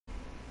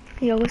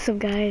Yo, what's up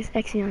guys,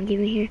 Xeon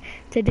Gaming here.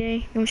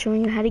 Today I'm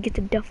showing you how to get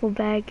the duffel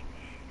bag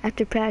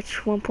after patch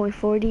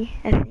 1.40,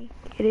 I think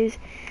it is.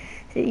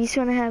 So you just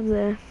want to have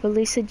the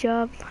Felisa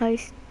job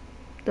heist,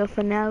 the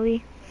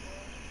finale.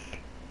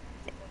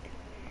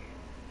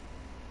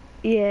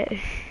 Yeah,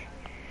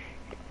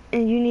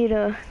 and you need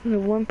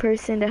one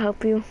person to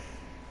help you.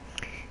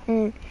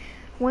 And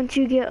once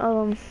you get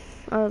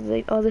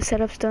like all the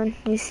setups done,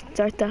 you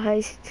start the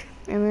heist,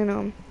 and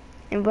then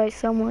invite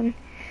someone.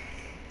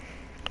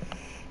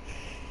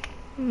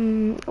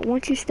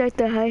 Once you start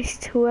the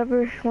heist,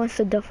 whoever wants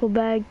the duffel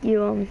bag,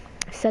 you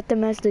set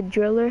them as the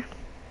driller.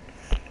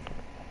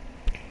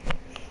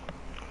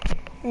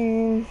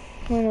 And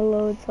when it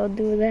loads, I'll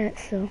do that.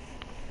 So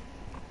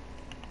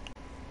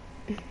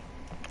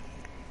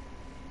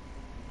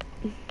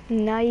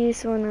now you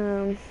just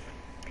wanna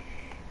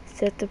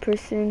set the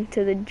person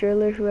to the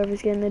driller,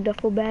 whoever's getting the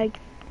duffel bag,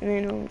 and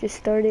then just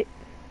start it.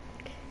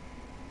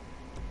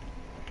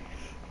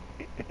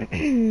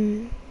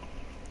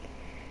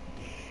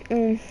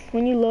 And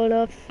when you load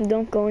up,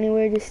 don't go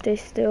anywhere, just stay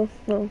still.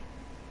 Well,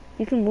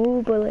 you can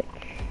move, but like,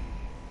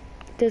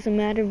 it doesn't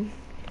matter.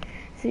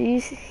 So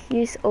you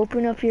just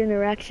open up your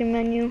interaction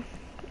menu,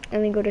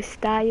 and then go to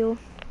style,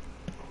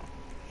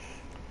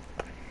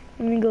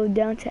 and then go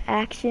down to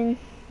action,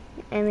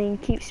 and then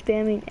keep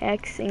spamming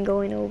X and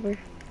going over. Okay,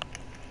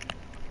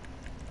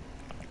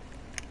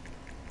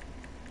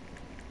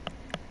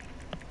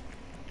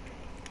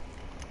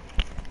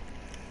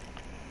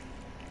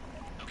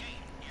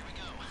 here we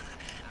go.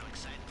 I'm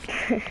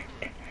excited.